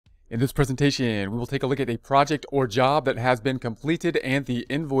In this presentation, we will take a look at a project or job that has been completed and the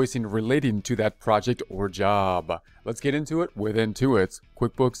invoicing relating to that project or job. Let's get into it with Intuit's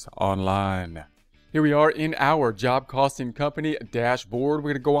QuickBooks Online. Here we are in our job costing company dashboard. We're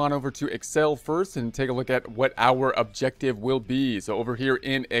going to go on over to Excel first and take a look at what our objective will be. So over here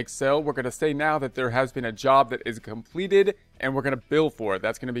in Excel, we're going to say now that there has been a job that is completed and we're going to bill for it.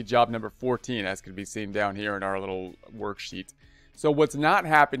 That's going to be job number 14, as can be seen down here in our little worksheet. So what's not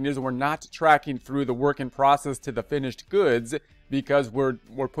happening is we're not tracking through the work in process to the finished goods because we're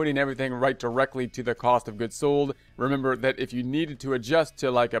putting everything right directly to the cost of goods sold. Remember that if you needed to adjust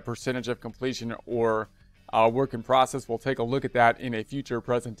to like a percentage of completion or work in process, we'll take a look at that in a future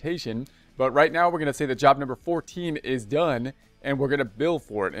presentation. But right now we're going to say that job number 14 is done and we're going to bill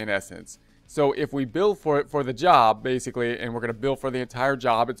for it in essence. So if we bill for it for the job basically, and we're going to bill for the entire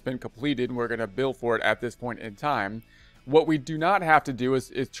job, it's been completed and we're going to bill for it at this point in time. What we do not have to do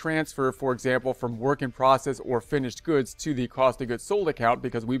is transfer, for example, from work in process or finished goods to the cost of goods sold account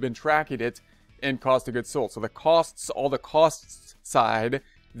because we've been tracking it in cost of goods sold. So the costs, all the costs side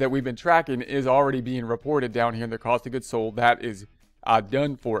that we've been tracking is already being reported down here in the cost of goods sold. That is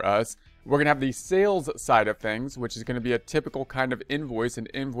done for us. We're going to have the sales side of things, which is going to be a typical kind of invoice, an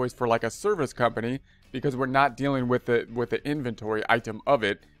invoice for like a service company because we're not dealing with the inventory item of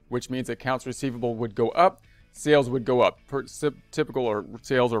it, which means accounts receivable would go up. Sales would go up. Typical or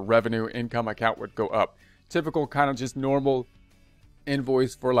sales or revenue income account would go up. Typical kind of just normal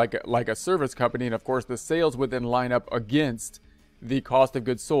invoice for like a service company. And of course, the sales would then line up against the cost of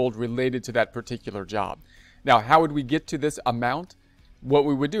goods sold related to that particular job. Now, how would we get to this amount? What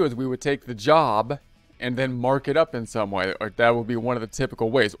we would do is we would take the job and then mark it up in some way. Or that would be one of the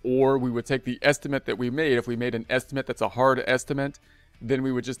typical ways. Or we would take the estimate that we made. If we made an estimate that's a hard estimate, then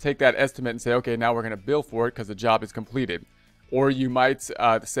we would just take that estimate and say, okay, now we're going to bill for it because the job is completed. Or you might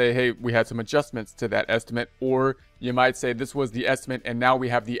say, hey, we had some adjustments to that estimate. Or you might say this was the estimate and now we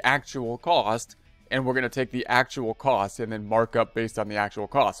have the actual cost and we're going to take the actual cost and then mark up based on the actual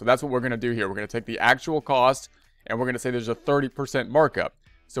cost. So that's what we're going to do here. We're going to take the actual cost and we're going to say there's a 30% markup.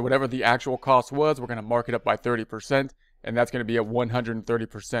 So whatever the actual cost was, we're going to mark it up by 30% and that's going to be at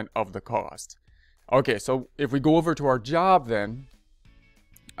 130% of the cost. Okay, so if we go over to our job then,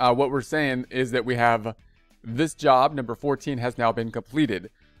 what we're saying is that we have this job, number 14, has now been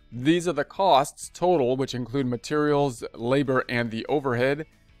completed. These are the costs total, which include materials, labor, and the overhead.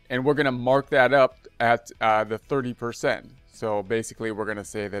 And we're going to mark that up at the 30%. So basically, we're going to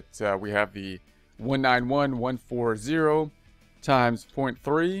say that we have the 191,140 times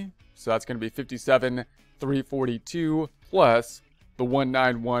 0.3. So that's going to be 57,342 plus the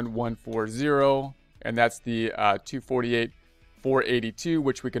 191,140. And that's the 248,482,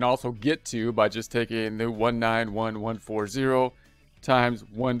 which we can also get to by just taking the 191,140 times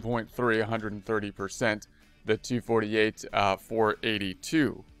 1.3, 130%, the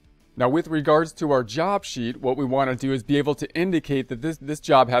 248,482. Now, with regards to our job sheet, what we want to do is be able to indicate that this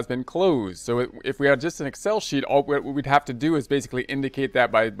job has been closed. So if we had just an Excel sheet, all what we'd have to do is basically indicate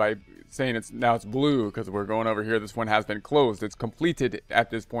that by saying it's blue because we're going over here. This one has been closed. It's completed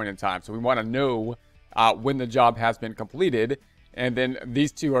at this point in time. So we want to know when the job has been completed. And then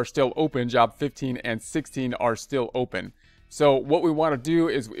these two are still open. Job 15 and 16 are still open. So what we want to do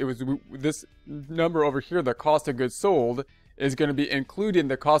is this number over here, the cost of goods sold, is going to be including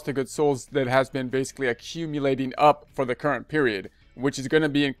the cost of goods sold that has been basically accumulating up for the current period, which is going to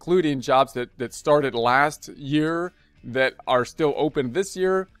be including jobs that started last year that are still open this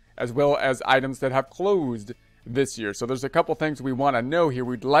year, as well as items that have closed this year. So there's a couple things we want to know here.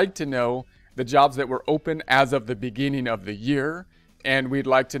 We'd like to know the jobs that were open as of the beginning of the year, and we'd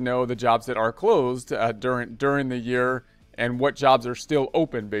like to know the jobs that are closed during the year and what jobs are still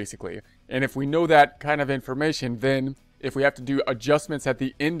open basically. And if we know that kind of information, then if we have to do adjustments at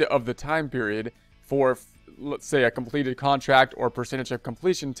the end of the time period for, let's say, a completed contract or percentage of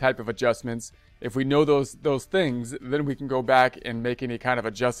completion type of adjustments, if we know those things, then we can go back and make any kind of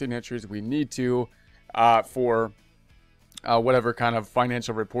adjusting entries we need to for whatever kind of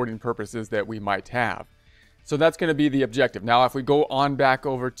financial reporting purposes that we might have. So that's going to be the objective. Now, if we go on back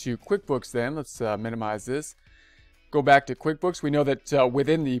over to QuickBooks then, let's minimize this. Go back to QuickBooks. We know that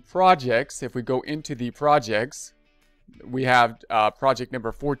within the projects, if we go into the projects, we have project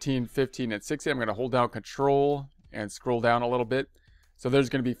number 14, 15, and 16. I'm going to hold down Control and scroll down a little bit. So there's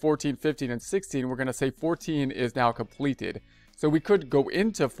going to be 14, 15, and 16. We're going to say 14 is now completed. So we could go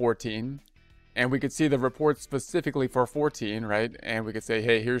into 14 and we could see the report specifically for 14, right? And we could say,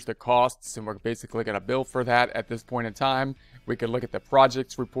 hey, here's the costs, and we're basically going to bill for that at this point in time. We could look at the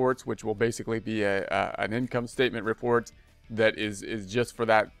projects reports, which will basically be an income statement report. that is just for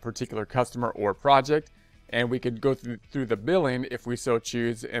that particular customer or project. And we could go through the billing if we so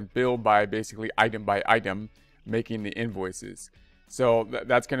choose and bill by basically item by item, making the invoices. So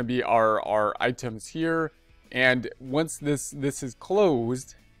that's going to be our items here. And once this is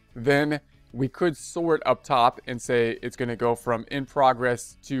closed, then we could sort up top and say it's going to go from in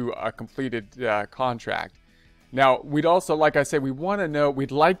progress to a completed contract. Now, we'd also, like I said,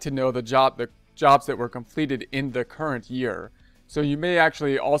 we'd like to know the jobs that were completed in the current year. So you may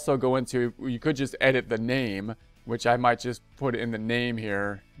actually also go into, you could just edit the name, which I might just put in the name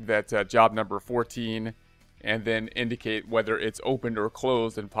here, that job number 14, and then indicate whether it's opened or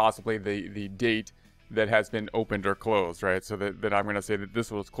closed and possibly the date that has been opened or closed, right? So that I'm going to say that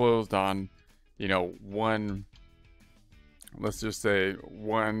this was closed on, you know, let's just say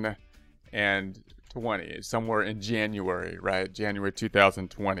 1 and 20, somewhere in January, right? January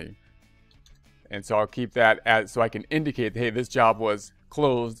 2020. And so I'll keep that so I can indicate, hey, this job was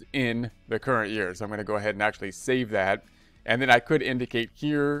closed in the current year. So I'm going to go ahead and actually save that. And then I could indicate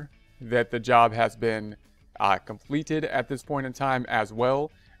here that the job has been completed at this point in time as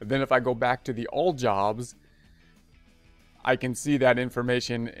well. And then if I go back to the all jobs, I can see that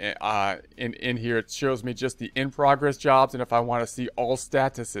information in here. It shows me just the in progress jobs. And if I want to see all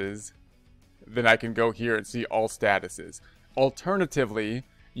statuses, then I can go here and see all statuses. Alternatively,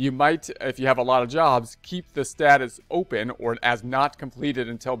 you might, if you have a lot of jobs, keep the status open or as not completed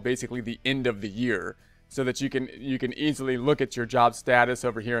until basically the end of the year, so that you can easily look at your job status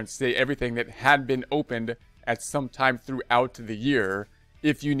over here and see everything that had been opened at some time throughout the year,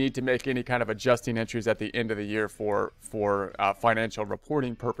 if you need to make any kind of adjusting entries at the end of the year for financial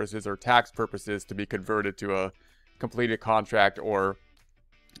reporting purposes or tax purposes to be converted to a completed contract or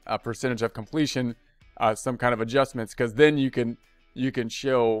a percentage of completion, some kind of adjustments, because then you can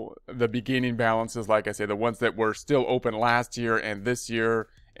show the beginning balances, like I say, the ones that were still open last year and this year,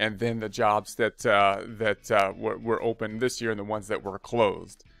 and then the jobs that were open this year and the ones that were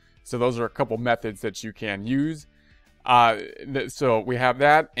closed. So those are a couple methods that you can use. So we have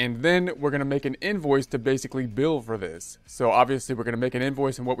that, and then we're going to make an invoice to basically bill for this. So obviously we're going to make an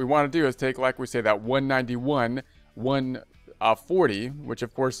invoice, and what we want to do is take, like we say, that 191, 140, which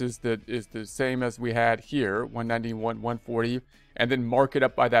of course is the same as we had here, 191, 140, and then mark it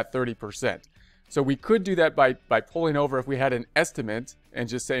up by that 30%. So we could do that by pulling over if we had an estimate and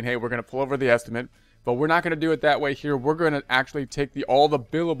just saying, hey, we're going to pull over the estimate, but we're not going to do it that way here. We're going to actually take all the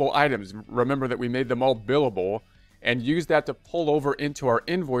billable items. Remember that we made them all billable, and use that to pull over into our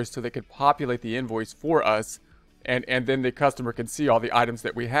invoice so they could populate the invoice for us, and then the customer can see all the items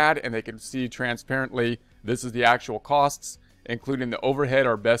that we had, and they can see transparently this is the actual costs, including the overhead,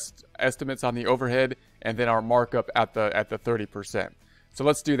 our best estimates on the overhead, and then our markup at the 30%. So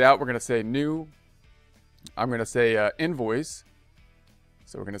let's do that. We're going to say new. I'm going to say invoice.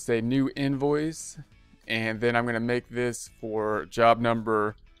 So we're going to say new invoice, and then I'm going to make this for job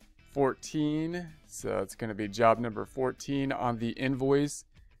number 14. So it's going to be job number 14 on the invoice,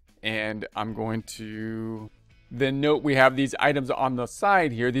 and I'm going to then note we have these items on the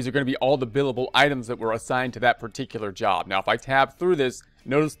side here. These are going to be all the billable items that were assigned to that particular job. Now, if I tab through this,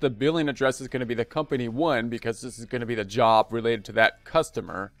 notice the billing address is going to be the company one, because this is going to be the job related to that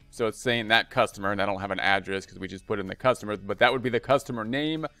customer. So it's saying that customer, and I don't have an address because we just put in the customer, but that would be the customer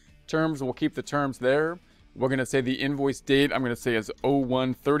name. Terms, we'll keep the terms there. We're going to say the invoice date, I'm going to say is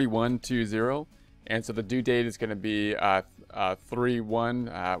 01/31/20. And so the due date is going to be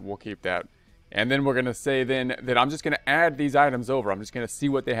 3/1. We'll keep that. And then we're going to say then that I'm just going to add these items over. I'm just going to see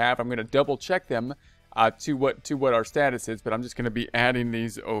what they have. I'm going to double check them to what our status is, but I'm just going to be adding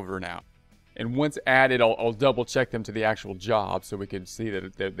these over now. And once added, I'll double check them to the actual job so we can see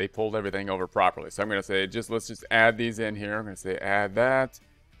that they pulled everything over properly. So I'm going to say let's just add these in here. I'm going to say add that,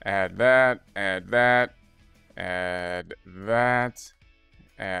 add that, add that, add that,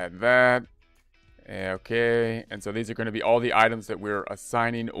 add that. Okay, and so these are going to be all the items that we're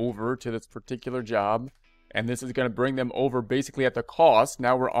assigning over to this particular job, and this is going to bring them over basically at the cost.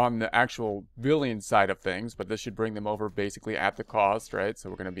 Now we're on the actual billing side of things, but this should bring them over basically at the cost, right? So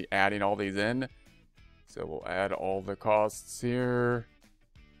we're going to be adding all these in. So we'll add all the costs here,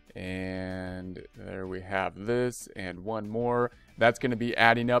 and there we have this, and one more. That's going to be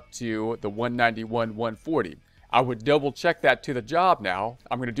adding up to the 191, 140. I would double check that to the job now.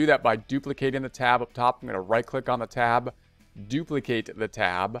 I'm going to do that by duplicating the tab up top. I'm going to right click on the tab, duplicate the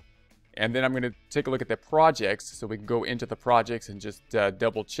tab, and then I'm going to take a look at the projects so we can go into the projects and just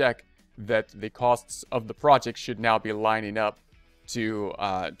double check that the costs of the project should now be lining up to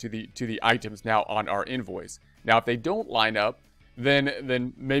the items now on our invoice. Now if they don't line up,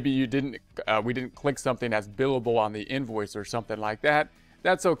 then maybe you didn't we didn't click something as billable on the invoice or something like that.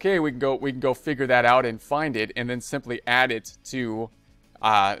 That's okay. We can go figure that out and find it, and then simply add it to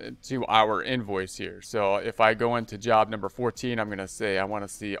our invoice here. So if I go into job number 14, I'm going to say I want to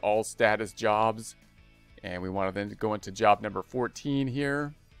see all status jobs, and we want to then go into job number 14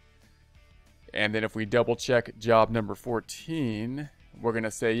 here. And then if we double check job number 14, we're going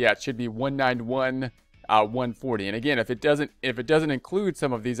to say, yeah, it should be 191 140. And again, if it doesn't include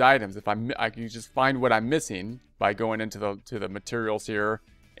some of these items, if I can just find what I'm missing by going into the materials here,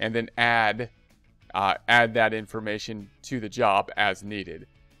 and then add that information to the job as needed.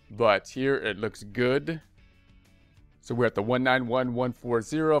 But here it looks good. So we're at the 191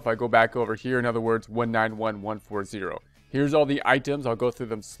 140. If I go back over here, in other words, 191 140. Here's all the items. I'll go through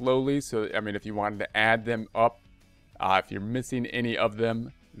them slowly. So, I mean, if you wanted to add them up, if you're missing any of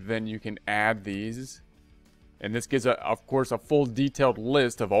them, then you can add these. And this gives, of course, a full detailed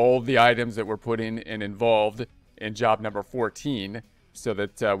list of all the items that were put in and involved in job number 14, so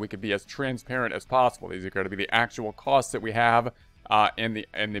that we could be as transparent as possible. These are going to be the actual costs that we have and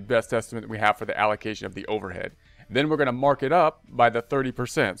the best estimate that we have for the allocation of the overhead. Then we're going to mark it up by the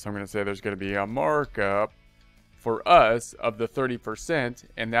 30%. So I'm going to say there's going to be a markup for us of the 30%,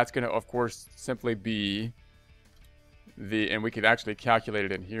 and that's going to, of course, simply be and we could actually calculate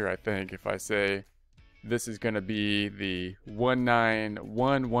it in here, I think, if I say this is going to be the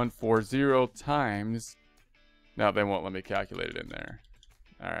 191,140 times. No, they won't let me calculate it in there.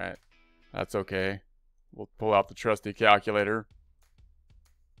 All right, that's okay. We'll pull out the trusty calculator.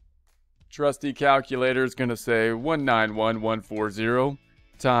 Trusty calculator is going to say 191,140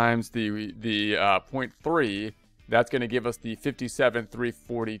 times the 0.3. That's going to give us the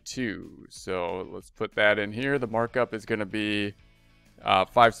 57,342. So let's put that in here. The markup is going to be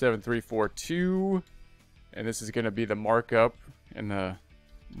 57342, and this is going to be the markup, and the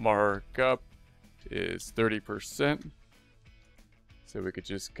markup is 30%. So we could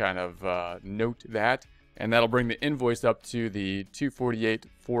just kind of note that, and that'll bring the invoice up to the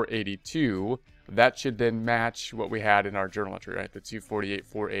 248,482. That should then match what we had in our journal entry, right? The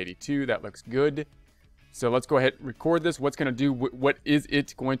 248,482. That looks good. So let's go ahead and record this. What's going to do? What is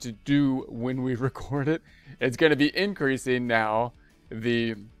it going to do when we record it? It's going to be increasing now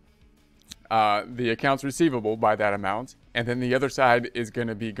the accounts receivable by that amount, and then the other side is going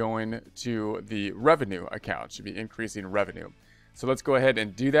to be going to the revenue account. Should be increasing revenue. So let's go ahead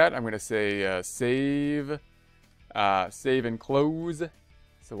and do that. I'm going to say save and close.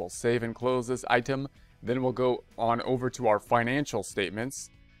 So we'll save and close this item. Then we'll go on over to our financial statements.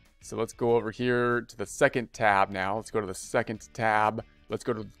 So let's go over here to the second tab now. Let's go to the second tab. Let's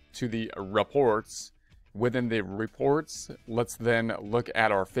go to the reports. Within the reports, let's then look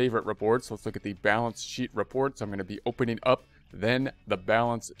at our favorite reports. Let's look at the balance sheet reports. I'm going to be opening up then the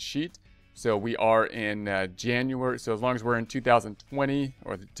balance sheet. So we are in January. So as long as we're in 2020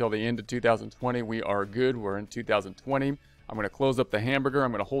 or till the end of 2020, we are good. We're in 2020. I'm going to close up the hamburger.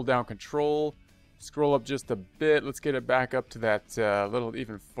 I'm going to hold down Control. Scroll up just a bit. Let's get it back up to that little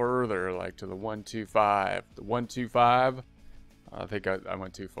even further, like to the 125. The 125. I think I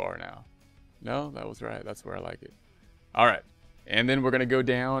went too far now. No, that was right. That's where I like it. All right. And then we're going to go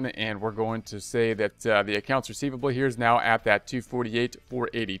down and we're going to say that the accounts receivable here is now at that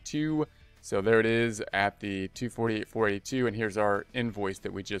 248,482. So there it is at the 248,482. And here's our invoice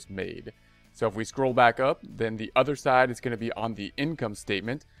that we just made. So if we scroll back up, then the other side is going to be on the income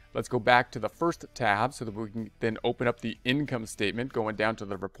statement. Let's go back to the first tab so that we can then open up the income statement, going down to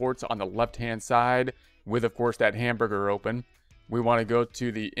the reports on the left-hand side with, of course, that hamburger open. We want to go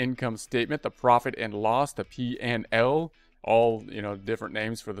to the income statement, the profit and loss, the P&L, all, different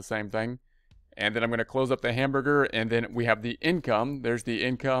names for the same thing. And then I'm going to close up the hamburger, and then we have the income. There's the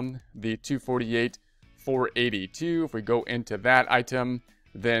income, the 248,482. If we go into that item,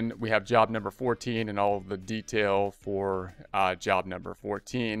 then we have job number 14 and all of the detail for job number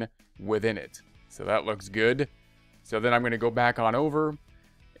 14 within it. So that looks good. So then I'm going to go back on over.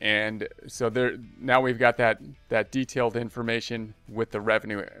 And so there, now we've got that detailed information with the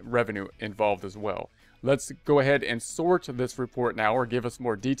revenue involved as well. Let's go ahead and sort this report now, or give us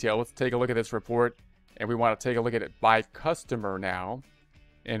more detail. Let's take a look at this report, and we want to take a look at it by customer now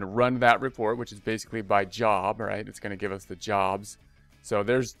and run that report, which is basically by job, right? It's going to give us the jobs. So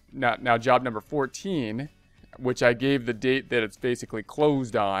there's now job number 14, which I gave the date that it's basically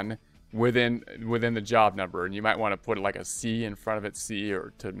closed on within the job number, and you might want to put like a C in front of it, C,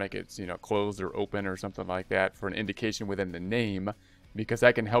 or to make it closed or open or something like that for an indication within the name, because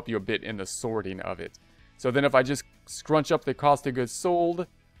that can help you a bit in the sorting of it. So then if I just scrunch up the cost of goods sold,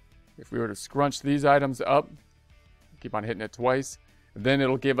 if we were to scrunch these items up, keep on hitting it twice. Then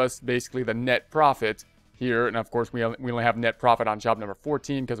it'll give us basically the net profit here. And of course, we only have net profit on job number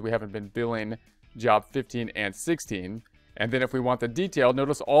 14 because we haven't been billing job 15 and 16. And then if we want the detail,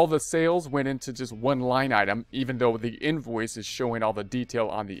 notice all the sales went into just one line item, even though the invoice is showing all the detail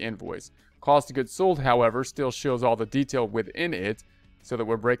on the invoice. Cost of goods sold, however, still shows all the detail within it, so that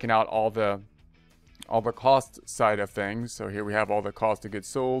we're breaking out all the cost side of things. So here we have all the cost of goods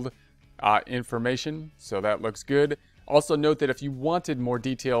sold information, so that looks good. Also note that if you wanted more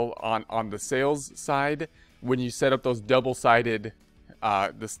detail on the sales side, when you set up those double-sided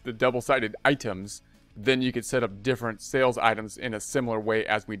the double-sided items, then you could set up different sales items in a similar way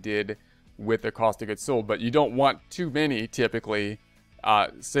as we did with the cost of goods sold. But you don't want too many, typically,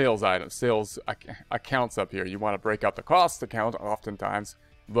 sales items, sales accounts up here. You want to break out the cost account oftentimes,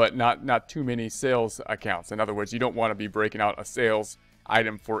 but not too many sales accounts. In other words, you don't want to be breaking out a sales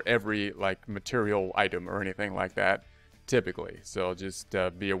item for every like material item or anything like that, typically. So just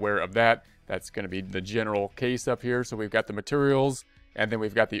be aware of that. That's going to be the general case up here. So we've got the materials, and then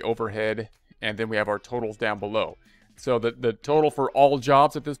we've got the overhead, and then we have our totals down below. So the total for all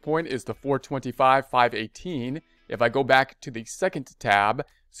jobs at this point is the 425,518. If I go back to the second tab,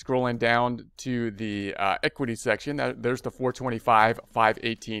 scrolling down to the equity section, there's the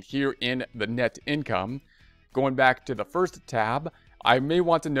 425,518 here in the net income. Going back to the first tab, I may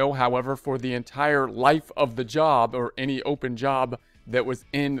want to know, however, for the entire life of the job or any open job that was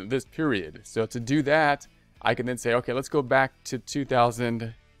in this period. So to do that, I can then say, okay, let's go back to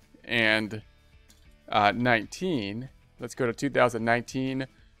 2019. Let's go to 2019,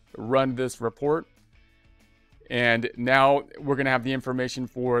 run this report. And now we're going to have the information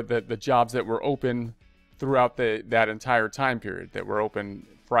for the jobs that were open throughout that entire time period that were open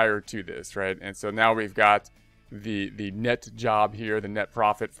prior to this, right? And so now we've got the net job here, the net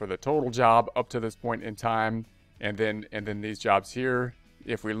profit for the total job up to this point in time, and then these jobs here.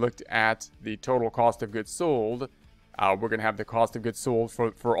 If we looked at the total cost of goods sold, we're going to have the cost of goods sold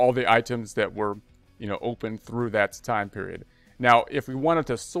for all the items that were, open through that time period. Now, if we wanted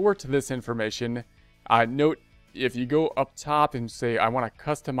to sort this information, note if you go up top and say, I want to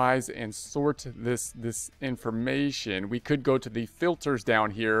customize and sort this information, we could go to the filters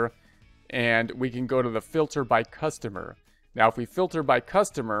down here, and we can go to the filter by customer. Now, if we filter by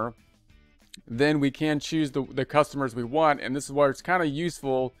customer, then we can choose the customers we want, and this is where it's kind of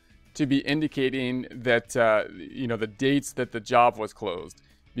useful to be indicating that, the dates that the job was closed.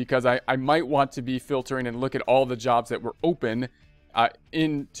 Because I might want to be filtering and look at all the jobs that were open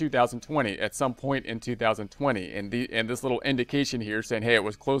in 2020, at some point in 2020. And this little indication here saying, hey, it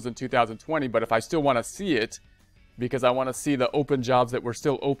was closed in 2020, but if I still want to see it, because I want to see the open jobs that were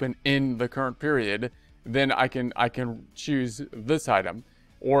still open in the current period, then I can choose this item.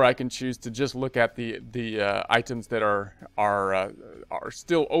 Or I can choose to just look at the items that are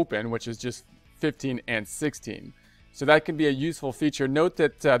still open, which is just 15 and 16. So that can be a useful feature. Note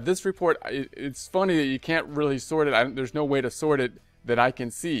that this report, it's funny that you can't really sort it. There's no way to sort it that I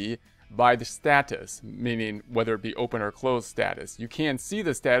can see by the status, meaning whether it be open or closed status. You can see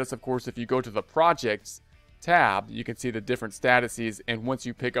the status, of course, if you go to the projects tab, you can see the different statuses. And once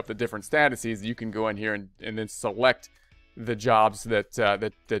you pick up the different statuses, you can go in here and then select the jobs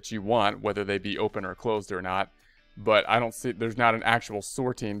that you want, whether they be open or closed or not. But I don't see, there's not an actual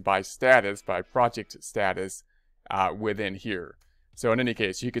sorting by status, by project status within here. So in any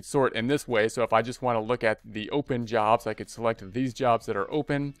case, you could sort in this way. So if I just want to look at the open jobs, I could select these jobs that are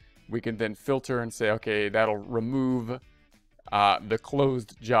open. We can then filter and say, okay, that'll remove the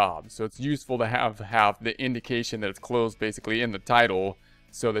closed job. So it's useful to have the indication that it's closed basically in the title,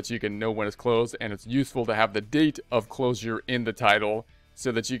 so that you can know when it's closed, and it's useful to have the date of closure in the title so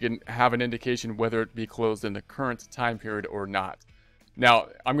that you can have an indication whether it be closed in the current time period or not. Now,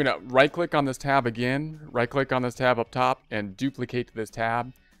 I'm going to right-click on this tab again, right-click on this tab up top, and duplicate this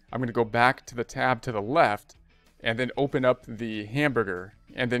tab. I'm going to go back to the tab to the left, and then open up the hamburger,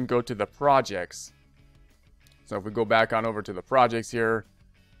 and then go to the projects. So if we go back on over to the projects here,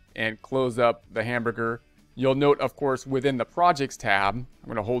 and close up the hamburger, you'll note, of course, within the projects tab, I'm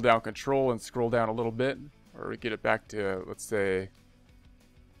going to hold down Control and scroll down a little bit, or get it back to, let's say,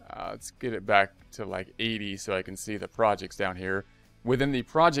 let's get it back to like 80 so I can see the projects down here. Within the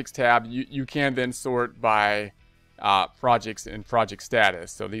projects tab, you can then sort by projects and project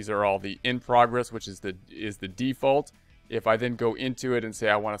status. So these are all the in progress, which is the default. If I then go into it and say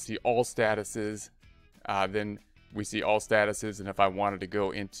I want to see all statuses, then we see all statuses. And if I wanted to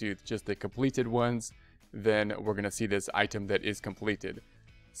go into just the completed ones, then we're going to see this item that is completed.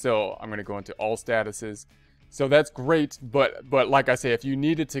 So I'm going to go into all statuses. So that's great, but like I say, if you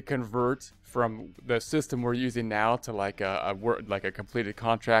needed to convert from the system we're using now to like a completed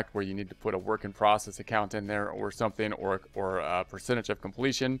contract where you need to put a work in process account in there or something, or a percentage of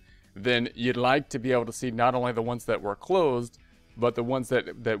completion, then you'd like to be able to see not only the ones that were closed, but the ones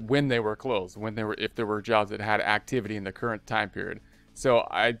that when they were closed, if there were jobs that had activity in the current time period. So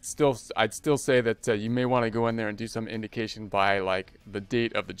I'd still say that you may want to go in there and do some indication by like the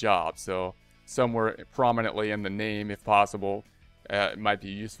date of the job. So somewhere prominently in the name, if possible, it might be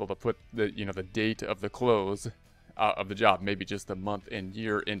useful to put the the date of the close of the job, maybe just the month and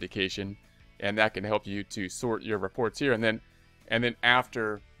year indication, and that can help you to sort your reports here. And then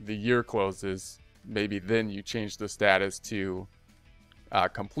after the year closes, maybe then you change the status to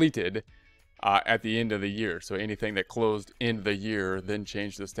completed at the end of the year. So anything that closed in the year, then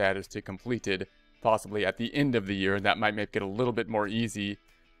change the status to completed, possibly at the end of the year, and that might make it a little bit more easy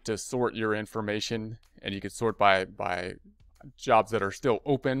to sort your information, and you can sort by jobs that are still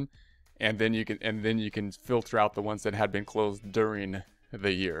open, and then you can filter out the ones that had been closed during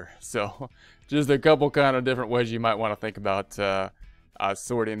the year. So just a couple kind of different ways you might want to think about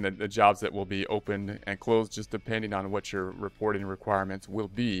sorting the jobs that will be open and closed, just depending on what your reporting requirements will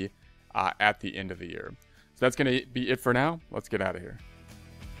be at the end of the year. So that's going to be it for now. Let's get out of here.